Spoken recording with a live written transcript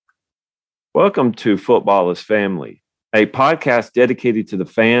Welcome to Football is Family, a podcast dedicated to the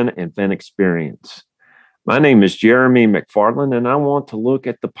fan and fan experience. My name is Jeremy McFarland, and I want to look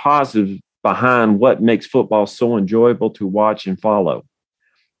at the positive behind what makes football so enjoyable to watch and follow.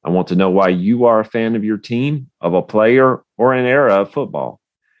 I want to know why you are a fan of your team, of a player, or an era of football.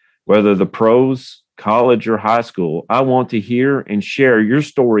 Whether the pros, college, or high school, I want to hear and share your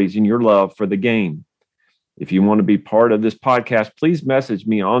stories and your love for the game. If you want to be part of this podcast, please message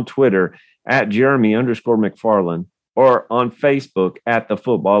me on Twitter at Jeremy_McFarland or on Facebook at the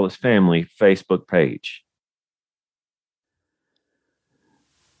Football is Family Facebook page.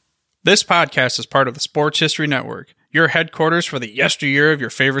 This podcast is part of the Sports History Network, your headquarters for the yesteryear of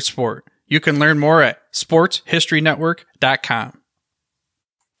your favorite sport. You can learn more at sportshistorynetwork.com.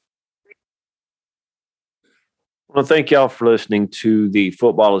 Well, thank y'all for listening to the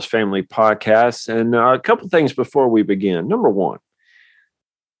Football is Family podcast. And a couple things before we begin. Number one,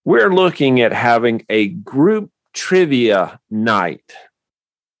 we're looking at having a group trivia night.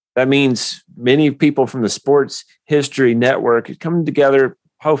 That means many people from the Sports History Network is coming together,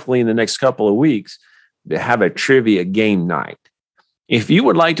 hopefully in the next couple of weeks, to have a trivia game night. If you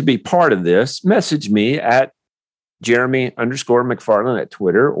would like to be part of this, message me at Jeremy_McFarland at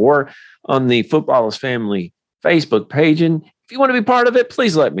Twitter or on the Football is Family Facebook page. And if you want to be part of it,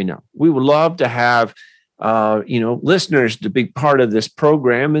 please let me know. We would love to have listeners to be part of this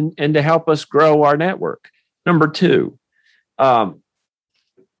program and to help us grow our network. Number two, I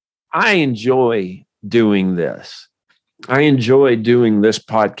enjoy doing this. I enjoy doing this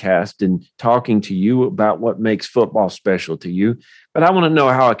podcast and talking to you about what makes football special to you, but I want to know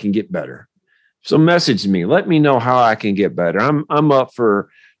how I can get better. So message me. Let me know how I can get better. I'm up for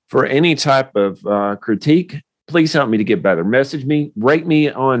any type of critique. Please help me to get better. Message me, rate me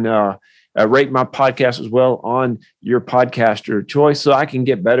on rate my podcast as well on your podcaster choice so I can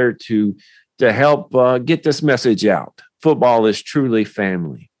get better to help get this message out. Football is truly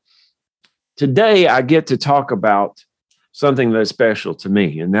family. Today, I get to talk about something that's special to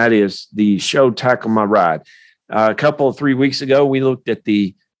me, and that is the show Tackle My Ride. A couple of 3 weeks ago, we looked at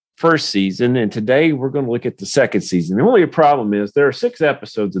the first season, and today we're going to look at the second season. The only problem is there are 6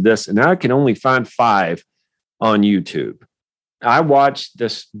 episodes of this, and I can only find 5 on YouTube. I watched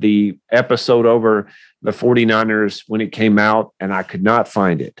the episode over the 49ers when it came out, and I could not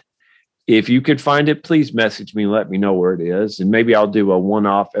find it. If you could find it, please message me and let me know where it is, and maybe I'll do a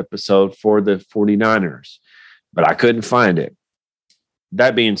one-off episode for the 49ers, but I couldn't find it.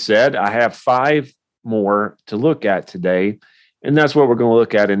 That being said, I have 5 more to look at today, and that's what we're going to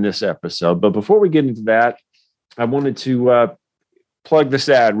look at in this episode. But before we get into that, I wanted to plug this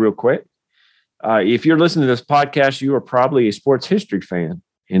ad real quick. If you're listening to this podcast, you are probably a sports history fan.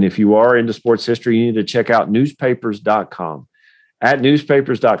 And if you are into sports history, you need to check out newspapers.com. At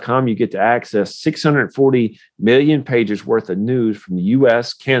newspapers.com, you get to access 640 million pages worth of news from the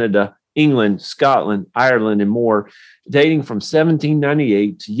U.S., Canada, England, Scotland, Ireland, and more, dating from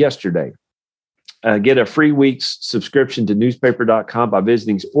 1798 to yesterday. Get a free week's subscription to newspaper.com by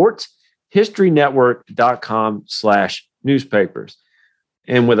visiting sportshistorynetwork.com/newspapers.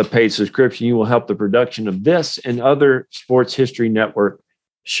 And with a paid subscription, you will help the production of this and other Sports History Network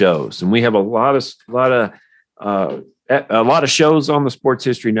shows. And we have a lot of shows on the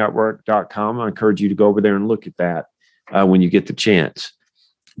sportshistorynetwork.com. I encourage you to go over there and look at that when you get the chance.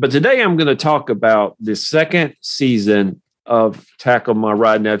 But today I'm going to talk about the second season of Tackle My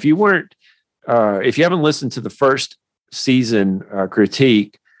Ride. Now, if you haven't listened to the first season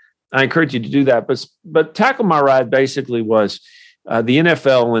critique, I encourage you to do that. But Tackle My Ride basically was the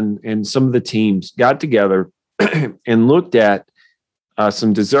NFL and some of the teams got together and looked at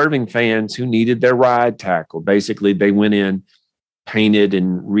some deserving fans who needed their ride tackle. Basically, they went in, painted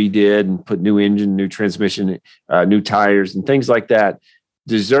and redid and put new engine, new transmission, new tires and things like that.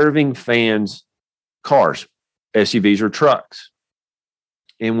 Deserving fans, cars, SUVs or trucks.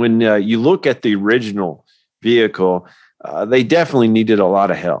 And when you look at the original vehicle, they definitely needed a lot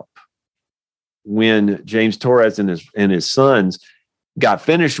of help. When James Torres and his sons got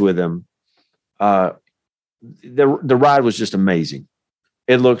finished with him, the ride was just amazing.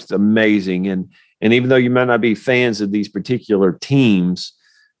 It looked amazing. And even though you might not be fans of these particular teams,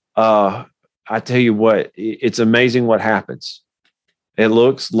 I tell you what, it's amazing what happens. It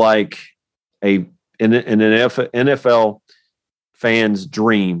looks like an NFL fan's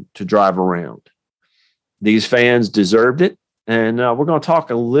dream to drive around. These fans deserved it. And we're going to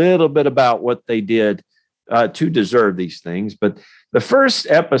talk a little bit about what they did to deserve these things. But the first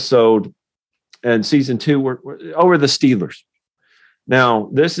episode in season 2 were over the Steelers. Now,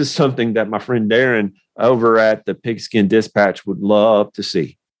 this is something that my friend Darren over at the Pigskin Dispatch would love to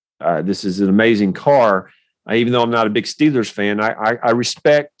see. This is an amazing car. Even though I'm not a big Steelers fan, I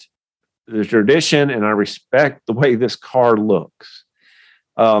respect the tradition and I respect the way this car looks.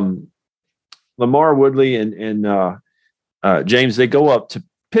 LaMarr Woodley and James, they go up to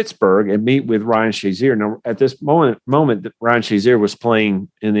Pittsburgh and meet with Ryan Shazier. Now, at this moment, Ryan Shazier was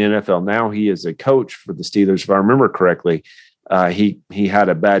playing in the NFL. Now he is a coach for the Steelers, if I remember correctly. He had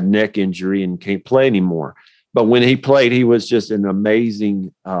a bad neck injury and can't play anymore. But when he played, he was just an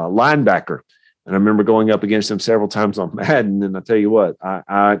amazing linebacker. And I remember going up against him several times on Madden. And I tell you what,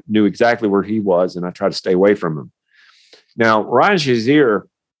 I knew exactly where he was, and I tried to stay away from him. Now, Ryan Shazier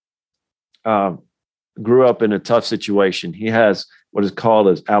grew up in a tough situation. He has what is called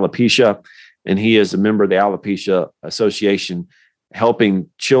as alopecia, and he is a member of the Alopecia Association, helping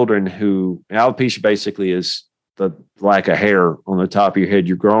children who alopecia basically is the lack of hair on the top of your head.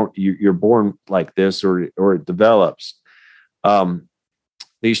 You're born like this, or it develops.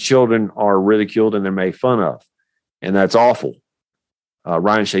 These children are ridiculed and they're made fun of, and that's awful.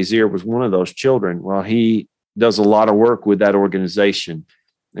 Ryan Shazier was one of those children. Well, he does a lot of work with that organization,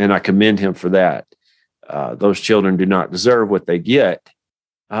 and I commend him for that. Those children do not deserve what they get.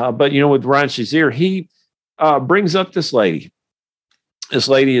 But, with Ryan Shazier, he brings up this lady. This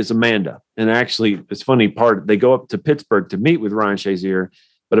lady is Amanda. And actually, it's funny part, they go up to Pittsburgh to meet with Ryan Shazier,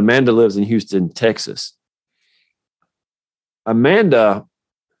 but Amanda lives in Houston, Texas. Amanda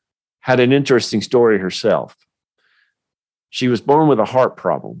had an interesting story herself. She was born with a heart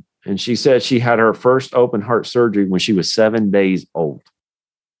problem, and she said she had her first open heart surgery when she was 7 days old.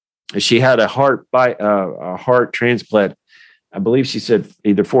 She had a heart transplant, I believe she said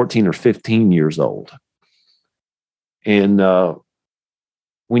either 14 or 15 years old. And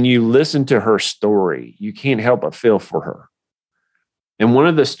when you listen to her story, you can't help but feel for her. And one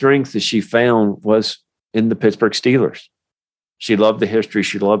of the strengths that she found was in the Pittsburgh Steelers. She loved the history.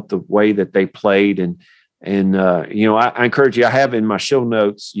 She loved the way that they played. And I encourage you, I have in my show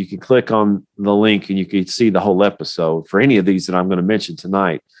notes, you can click on the link and you can see the whole episode for any of these that I'm going to mention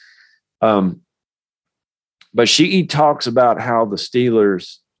tonight. But she talks about how the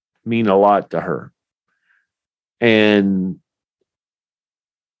Steelers mean a lot to her. And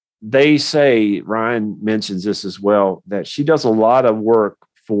they say, Ryan mentions this as well, that she does a lot of work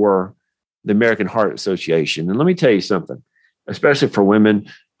for the American Heart Association. And let me tell you something, especially for women,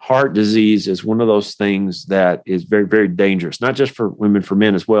 heart disease is one of those things that is very, very dangerous, not just for women, for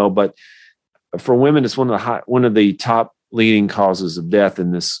men as well. But for women, it's one of the top leading causes of death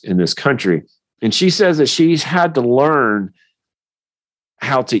in this country. And she says that she's had to learn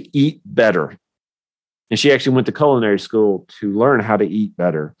how to eat better. And she actually went to culinary school to learn how to eat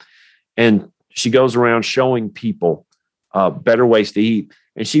better. And she goes around showing people better ways to eat.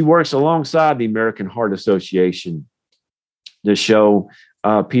 And she works alongside the American Heart Association to show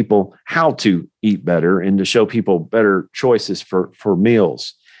people how to eat better and to show people better choices for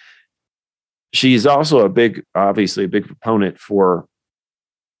meals. She's also obviously a big proponent for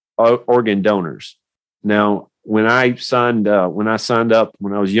organ donors. Now, when I signed up when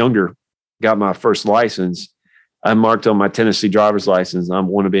I was younger, got my first license, I marked on my Tennessee driver's license, I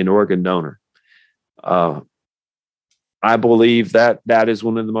want to be an organ donor. I believe that is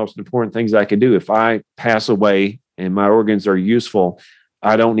one of the most important things I can do. If I pass away and my organs are useful,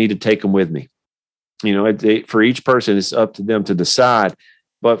 I don't need to take them with me. For each person, it's up to them to decide.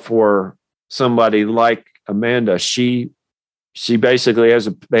 But for somebody like Amanda, she basically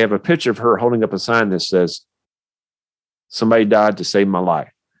they have a picture of her holding up a sign that says, "Somebody died to save my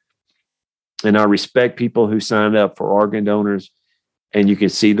life." And I respect people who sign up for organ donors, and you can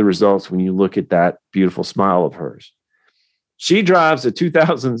see the results when you look at that beautiful smile of hers. She drives a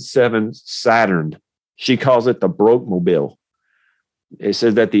 2007 Saturn. She calls it the Broke-mobile. It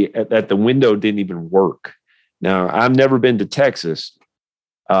says that the window didn't even work. Now, I've never been to Texas.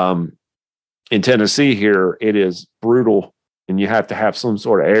 In Tennessee here, it is brutal, and you have to have some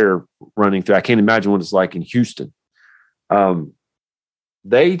sort of air running through. I can't imagine what it's like in Houston.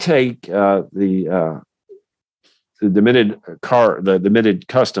 They take the Demented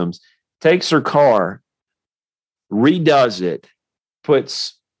Customs, takes her car, redoes it,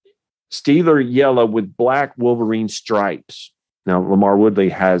 puts Steeler yellow with black Wolverine stripes. Now, LaMarr Woodley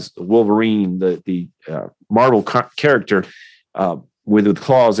has Wolverine, the Marvel character with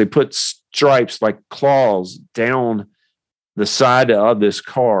claws. They put stripes like claws down the side of this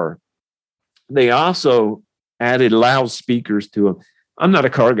car. They also added loudspeakers to them. I'm not a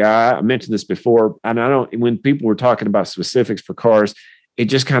car guy. I mentioned this before, and when people were talking about specifics for cars, it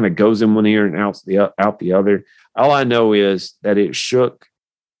just kind of goes in one ear and out the other. All I know is that it shook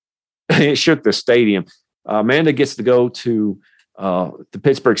the stadium. Amanda gets to go to the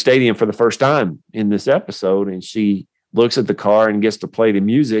Pittsburgh Stadium for the first time in this episode, and she looks at the car and gets to play the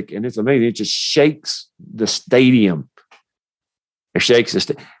music, and it's amazing. It just shakes the stadium. It shakes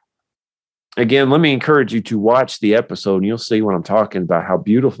the Again, let me encourage you to watch the episode, and you'll see what I'm talking about, how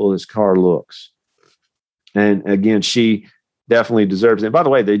beautiful this car looks. And again, she definitely deserves it. By the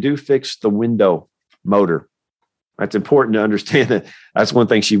way, they do fix the window motor. That's important to understand. That that's one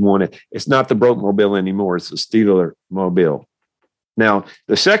thing she wanted. It's not the broke mobile anymore. It's the Steeler mobile. Now,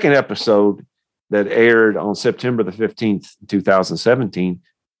 the second episode that aired on September the 15th, 2017,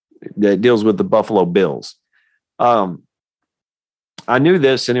 that deals with the Buffalo Bills. I knew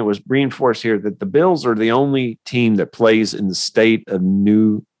this, and it was reinforced here, that the Bills are the only team that plays in the state of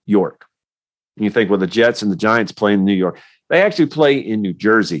New York. And you think, well, the Jets and the Giants play in New York. They actually play in New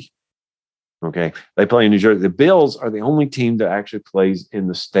Jersey. Okay. They play in New Jersey. The Bills are the only team that actually plays in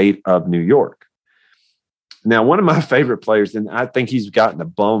the state of New York. Now, one of my favorite players, and I think he's gotten a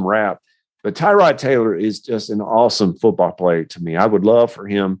bum rap, but Tyrod Taylor is just an awesome football player to me. I would love for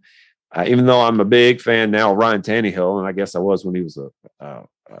him, even though I'm a big fan now of Ryan Tannehill, and I guess I was when he was a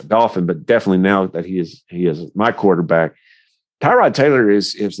Dolphin, but definitely now that he is my quarterback. Tyrod Taylor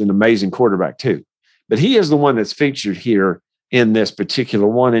is an amazing quarterback too, but he is the one that's featured here in this particular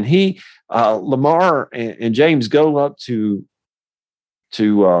one. And Lamar and James go up to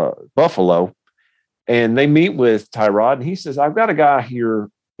Buffalo, and they meet with Tyrod, and he says, "I've got a guy here,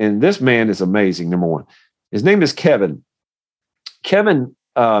 and this man is amazing." Number one, his name is Kevin. Kevin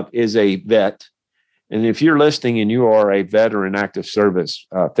is a vet, and if you're listening and you are a veteran active service,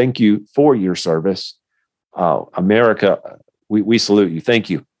 thank you for your service, America. We salute you. Thank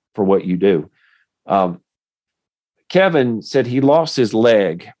you for what you do. Kevin said he lost his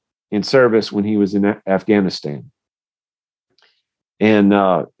leg in service when he was in Afghanistan, and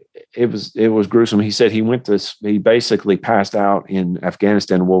it was gruesome. He said he basically passed out in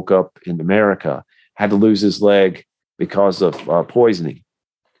Afghanistan, woke up in America, had to lose his leg because of poisoning.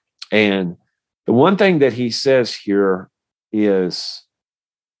 And the one thing that he says here is,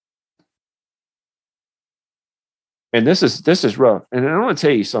 and this is rough. And I want to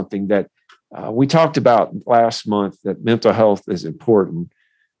tell you something that we talked about last month, that mental health is important.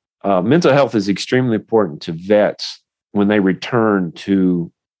 Mental health is extremely important to vets when they return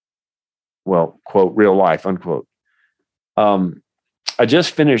to, well, quote, real life, unquote. I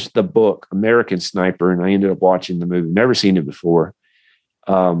just finished the book, American Sniper, and I ended up watching the movie. Never seen it before.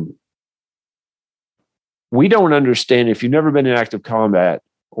 We don't understand, if you've never been in active combat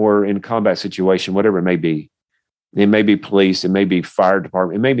or in a combat situation, whatever it may be police, it may be fire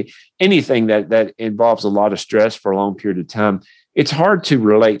department, it may be anything that involves a lot of stress for a long period of time. It's hard to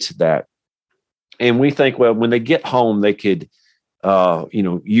relate to that. And we think, well, when they get home, they could,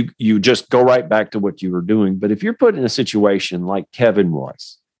 you just go right back to what you were doing. But if you're put in a situation like Kevin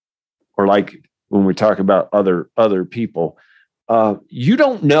was, or like when we talk about other people, you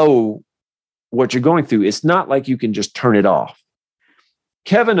don't know what you're going through. It's not like you can just turn it off.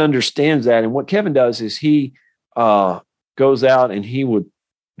 Kevin understands that. And what Kevin does is he goes out and he would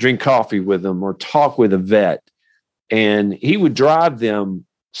drink coffee with them or talk with a vet. And he would drive them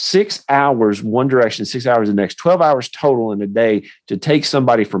 6 hours one direction, 6 hours the next, 12 hours total in a day to take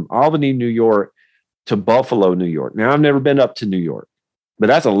somebody from Albany, New York to Buffalo, New York. Now, I've never been up to New York, but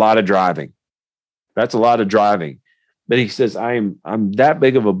that's a lot of driving. That's a lot of driving. But he says, I'm that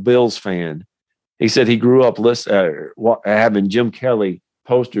big of a Bills fan. He said he grew up having Jim Kelly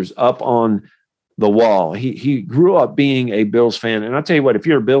posters up on the wall. He grew up being a Bills fan. And I'll tell you what, if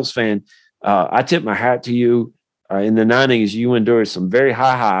you're a Bills fan, I tip my hat to you. In the 90s, you endured some very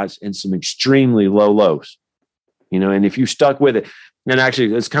high highs and some extremely low lows, and if you stuck with it, and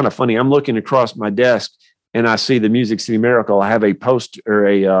actually it's kind of funny. I'm looking across my desk and I see the Music City Miracle. I have a poster or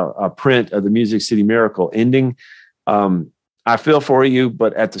a print of the Music City Miracle ending. I feel for you,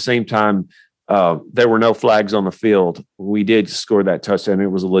 but at the same time, there were no flags on the field. We did score that touchdown.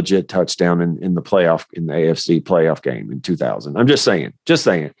 It was a legit touchdown in the playoff, in the AFC playoff game in 2000. I'm just saying.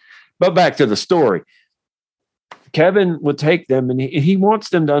 But back to the story. Kevin would take them, and he wants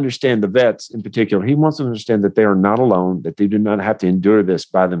them to understand, the vets in particular, he wants them to understand that they are not alone, that they do not have to endure this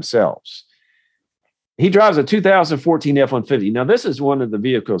by themselves. He drives a 2014 F-150. Now, this is one of the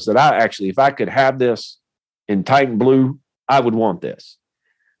vehicles that I actually, if I could have this in Titan Blue, I would want this.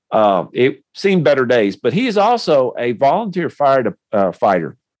 It seen better days, but he is also a volunteer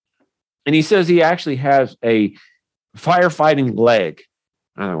firefighter. And he says he actually has a firefighting leg.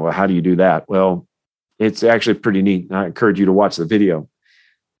 I don't know, well, how do you do that? Well, it's actually pretty neat. I encourage you to watch the video.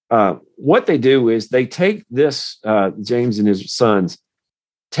 What they do is they take this, James and his sons,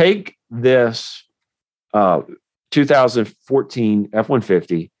 take this 2014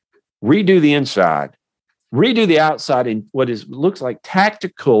 F-150, redo the inside, redo the outside in what looks like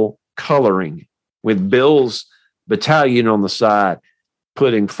tactical coloring with Bill's battalion on the side,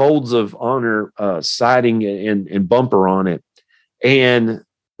 putting folds of honor siding and bumper on it, and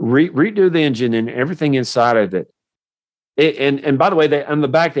redo the engine and everything inside of it. And by the way, on the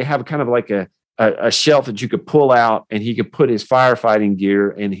back, they have kind of like a shelf that you could pull out, and he could put his firefighting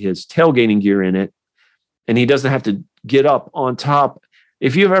gear and his tailgating gear in it. And he doesn't have to get up on top.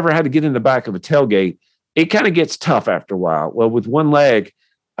 If you've ever had to get in the back of a tailgate, it kind of gets tough after a while. Well, with one leg,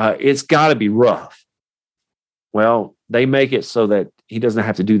 it's got to be rough. Well, they make it so that he doesn't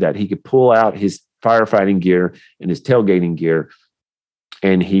have to do that. He could pull out his firefighting gear and his tailgating gear,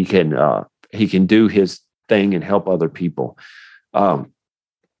 and he can do his thing and help other people.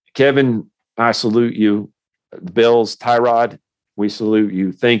 Kevin, I salute you. Bills, Tyrod, we salute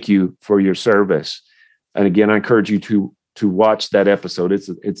you. Thank you for your service. And again, I encourage you to watch that episode.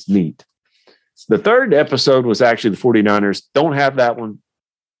 It's neat. The third episode was actually the 49ers. Don't have that one,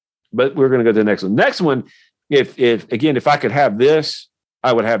 but we're going to go to the next one. Next one, if I could have this,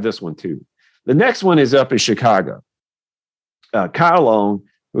 I would have this one too. The next one is up in Chicago. Kyle Long,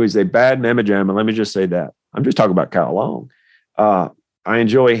 who is a bad mamma jamma. Let me just say that. I'm just talking about Kyle Long. I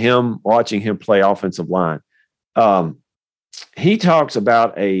enjoy watching him play offensive line. He talks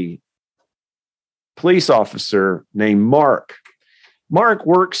about a police officer named Mark. Mark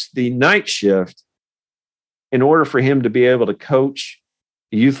works the night shift in order for him to be able to coach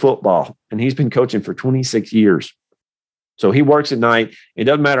youth football. And he's been coaching for 26 years. So he works at night. It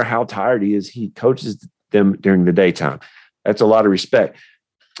doesn't matter how tired he is. He coaches them during the daytime. That's a lot of respect.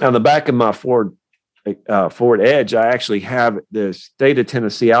 On the back of my Ford Edge, I actually have the state of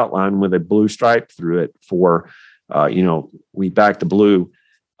Tennessee outline with a blue stripe through it for, we back the blue.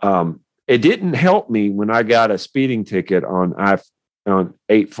 It didn't help me when I got a speeding ticket on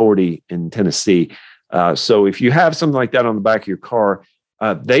 840 in Tennessee. So if you have something like that on the back of your car,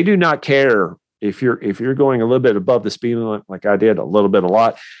 they do not care if you're going a little bit above the speed limit, like I did, a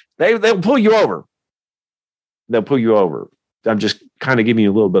lot. They'll pull you over. They'll pull you over. I'm just kind of giving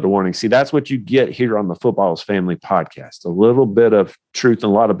you a little bit of warning. See, that's what you get here on the Football's Family podcast. A little bit of truth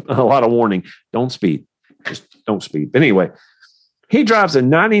and a lot of warning. Don't speed. Just don't speed. But anyway, he drives a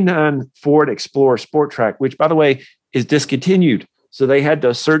 99 Ford Explorer Sport Track, which, by the way, is discontinued. So they had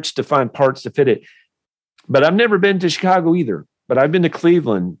to search to find parts to fit it. But I've never been to Chicago either. But I've been to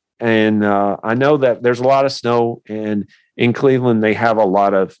Cleveland, and I know that there's a lot of snow. And in Cleveland, they have a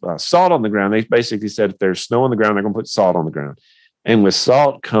lot of salt on the ground. They basically said if there's snow on the ground, they're going to put salt on the ground. And with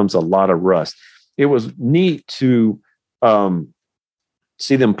salt comes a lot of rust. It was neat to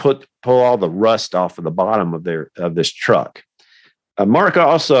see them pull all the rust off of the bottom of this truck. Mark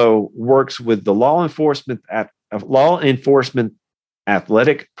also works with the law enforcement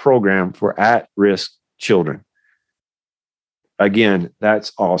athletic program for at-risk children. Again,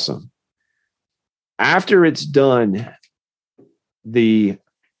 that's awesome. After it's done, the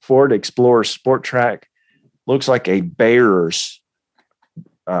Ford Explorer Sport Track looks like a Bears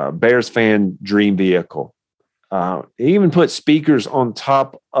fan dream vehicle. They even put speakers on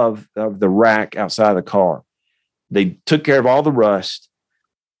top of the rack outside of the car. They took care of all the rust.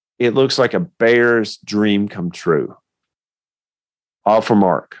 It looks like a Bears dream come true. All for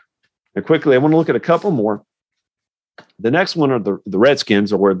Mark. Now, quickly, I want to look at a couple more. The next one are the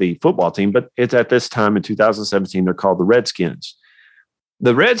Redskins, or the football team, but it's at this time in 2017, they're called the Redskins.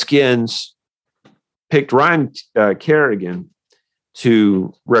 The Redskins picked Ryan Kerrigan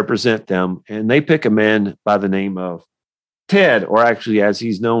to represent them, and they pick a man by the name of Ted, or actually as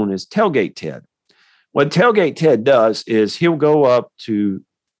he's known as Tailgate Ted. What Tailgate Ted does is he'll go up to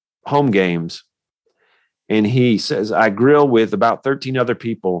home games, and he says, I grill with about 13 other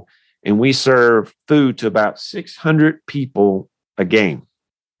people, and we serve food to about 600 people a game.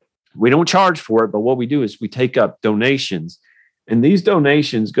 We don't charge for it, but what we do is we take up donations, and these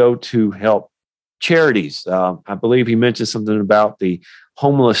donations go to help charities. I believe he mentioned something about the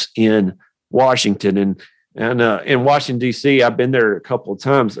homeless in Washington, and in Washington, D.C., I've been there a couple of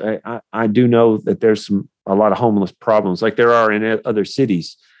times. I do know that there's a lot of homeless problems like there are in other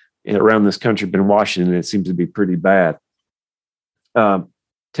cities around this country, but in Washington, it seems to be pretty bad.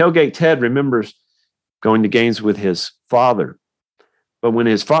 Tailgate Ted remembers going to games with his father. But when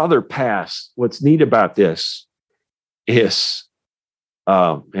his father passed, what's neat about this is,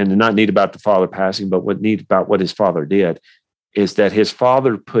 and not neat about the father passing, but what neat about what his father did is that his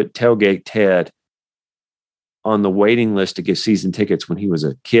father put Tailgate Ted on the waiting list to get season tickets when he was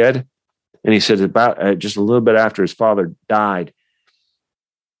a kid. And he said about just a little bit after his father died,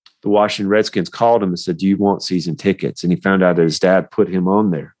 the Washington Redskins called him and said, "Do you want season tickets?" And he found out that his dad put him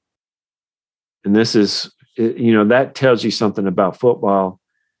on there. And this is, that tells you something about football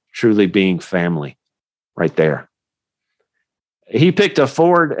truly being family right there. He picked a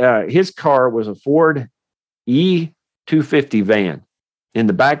Ford. His car was a Ford E250 van. In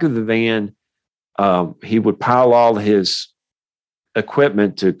the back of the van, he would pile all his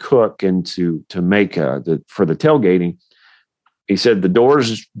equipment to cook and to make for the tailgating. He said the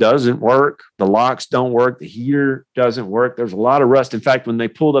doors doesn't work, the locks don't work, the heater doesn't work. There's a lot of rust. In fact, when they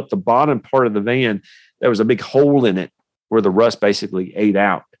pulled up the bottom part of the van, there was a big hole in it where the rust basically ate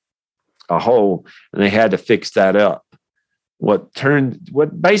out a hole, and they had to fix that up. What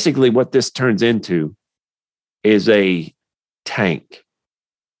this turns into is a tank.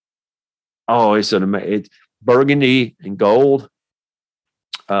 Oh, it's burgundy and gold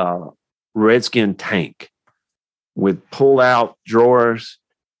Redskin tank with pull-out drawers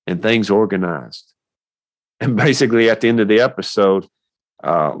and things organized. And basically at the end of the episode,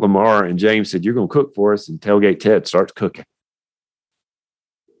 Lamar and James said, "You're going to cook for us," and Tailgate Ted starts cooking.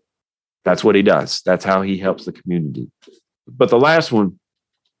 That's what he does. That's how he helps the community. But the last one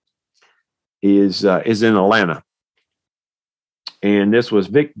is in Atlanta. And this was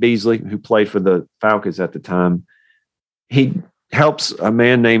Vic Beasley, who played for the Falcons at the time. He helps a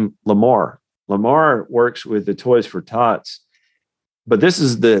man named Lamar. Lamar works with the Toys for Tots. But this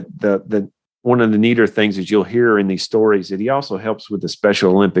is the one of the neater things that you'll hear in these stories, that he also helps with the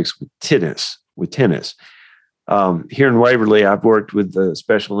Special Olympics with tennis. Here in Waverly, I've worked with the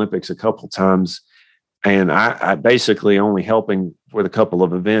Special Olympics a couple times, and I basically only helping with a couple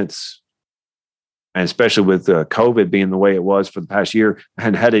of events. And especially with COVID being the way it was for the past year, I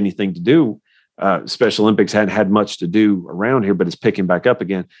hadn't had anything to do. Special Olympics hadn't had much to do around here, but it's picking back up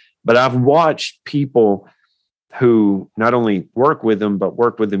again. But I've watched people who not only work with them, but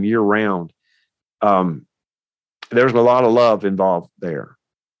work with them year round. There's a lot of love involved there,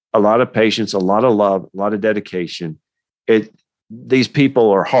 a lot of patience, a lot of love, a lot of dedication. These people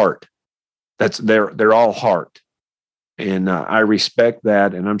are heart. They're all heart. And I respect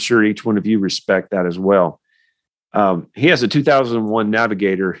that. And I'm sure each one of you respect that as well. He has a 2001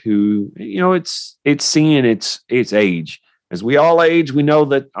 Navigator who, it's seeing its age. As we all age, we know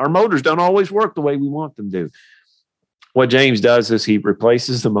that our motors don't always work the way we want them to. What James does is he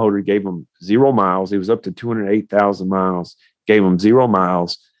replaces the motor. He gave him 0 miles. He was up to 208,000 miles, gave him 0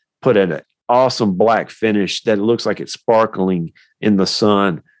 miles, put an awesome black finish that looks like it's sparkling in the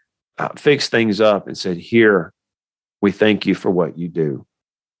sun, fixed things up and said, "Here, we thank you for what you do."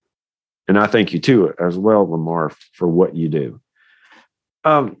 And I thank you too, as well, Lamar, for what you do.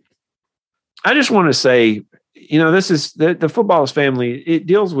 I just want to say, this is the Football is Family. It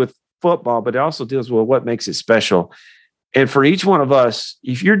deals with football, but it also deals with what makes it special. And for each one of us,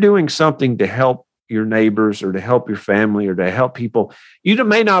 if you're doing something to help your neighbors or to help your family or to help people, you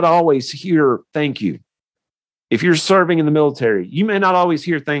may not always hear thank you. If you're serving in the military, you may not always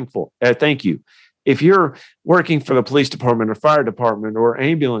hear thank you. If you're working for the police department or fire department or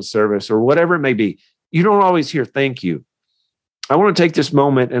ambulance service or whatever it may be, you don't always hear thank you. I want to take this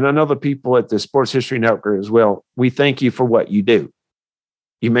moment, and I know the people at the Sports History Network as well, we thank you for what you do.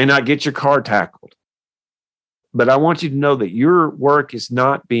 You may not get your car tackled, but I want you to know that your work is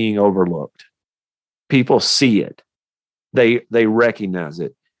not being overlooked. People see it. They recognize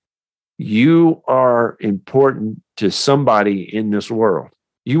it. You are important to somebody in this world.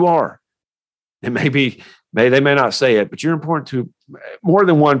 You are. And they may not say it, but you're important to more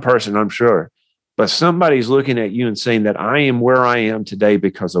than one person, I'm sure. But somebody's looking at you and saying that I am where I am today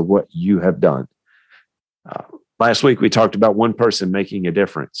because of what you have done. Last week, we talked about one person making a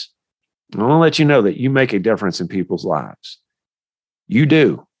difference. I want to let you know that you make a difference in people's lives. You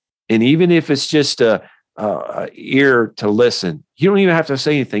do. And even if it's just a ear to listen, you don't even have to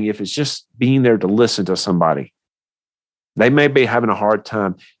say anything. If it's just being there to listen to somebody, they may be having a hard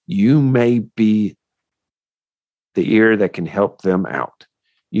time. You may be the ear that can help them out.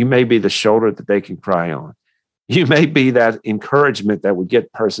 You may be the shoulder that they can cry on. You may be that encouragement that would get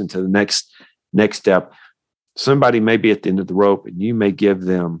a person to the next step. Somebody may be at the end of the rope, and you may give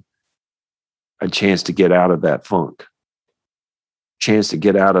them a chance to get out of that funk, chance to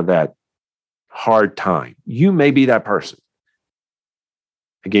get out of that hard time. You may be that person.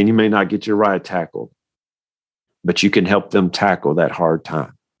 Again, you may not get your ride tackled, but you can help them tackle that hard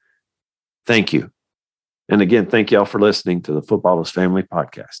time. Thank you. And again, thank y'all for listening to the Football is Family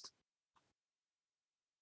podcast.